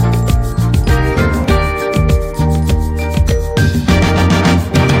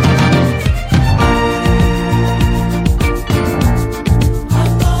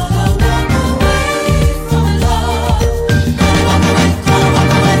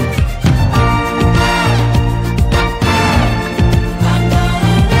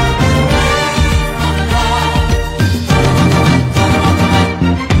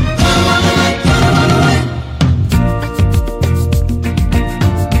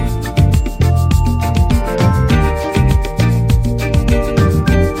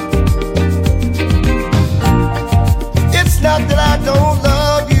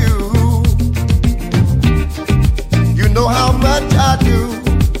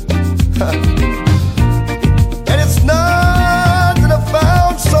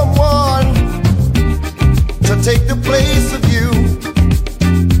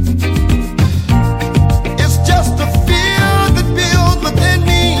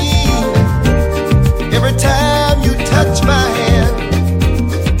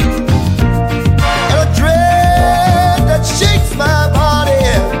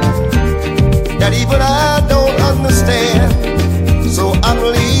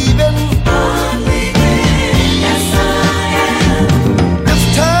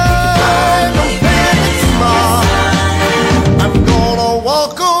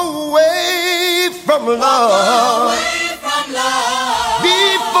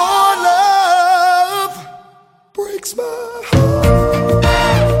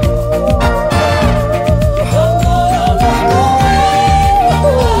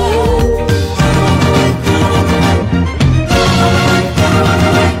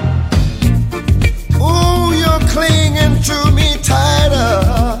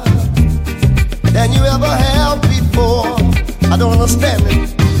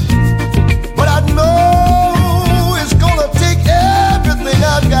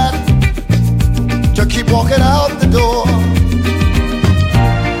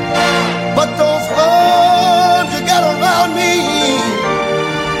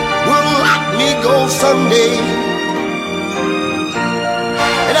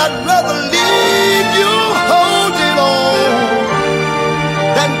 I'd rather leave you holding on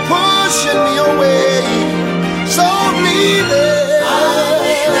than pushing me away. So leave it.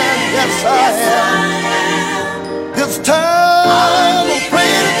 Yes, I am. This time I'm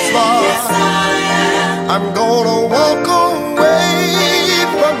praying it's far. I'm gonna walk away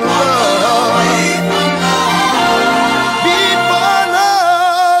from love. Before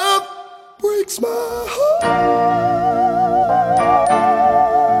love breaks my heart.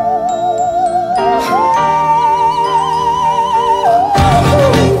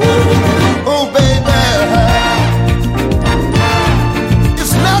 Oh, baby.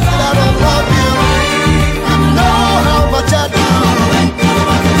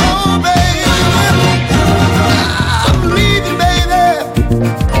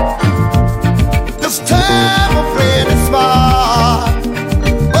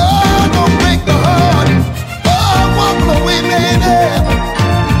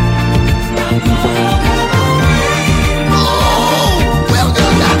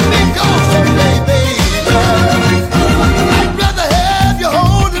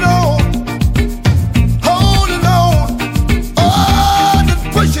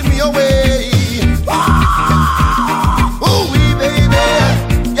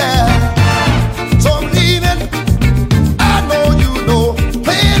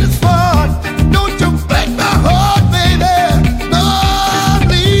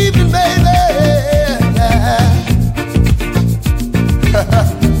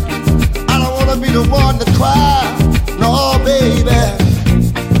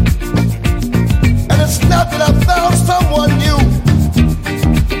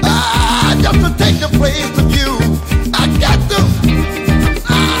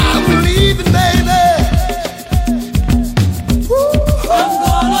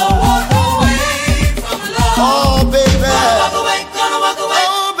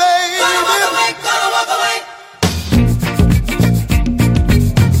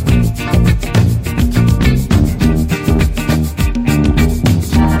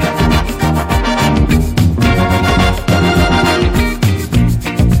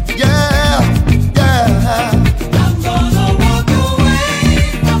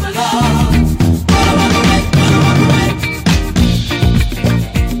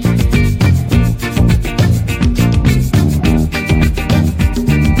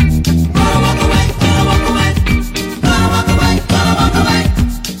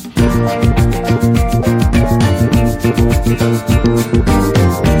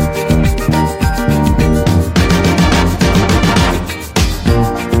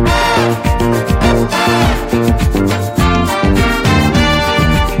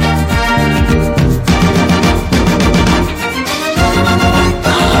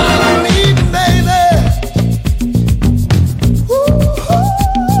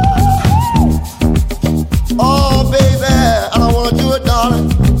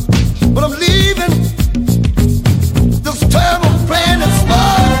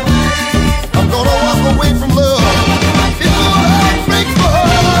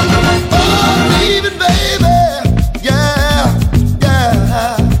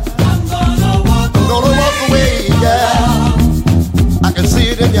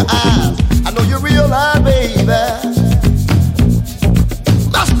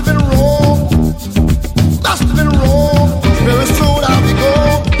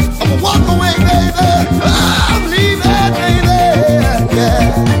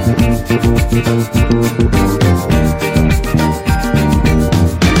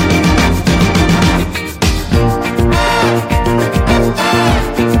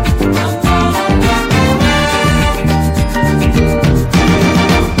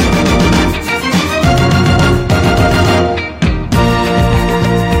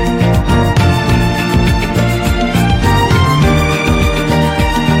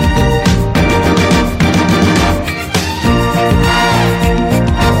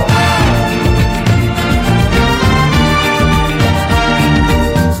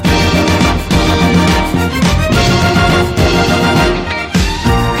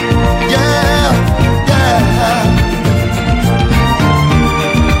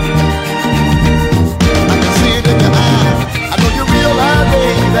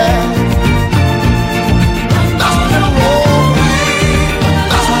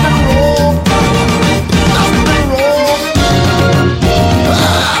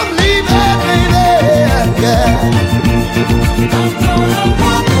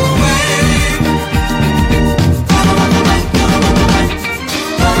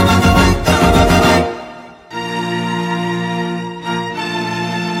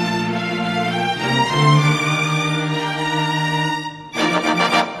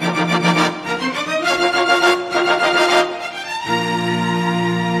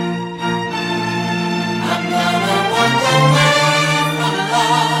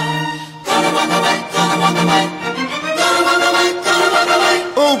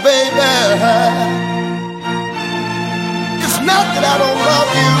 I don't love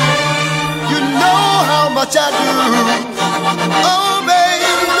you. You know how much I do. Oh,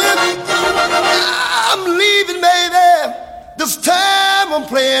 baby, I'm leaving, baby. This time I'm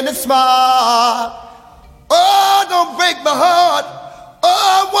playing it smart. Oh, don't break my heart. Oh,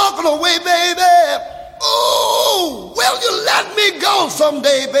 I'm walking away, baby. Oh, will you let me go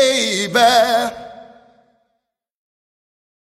someday, baby?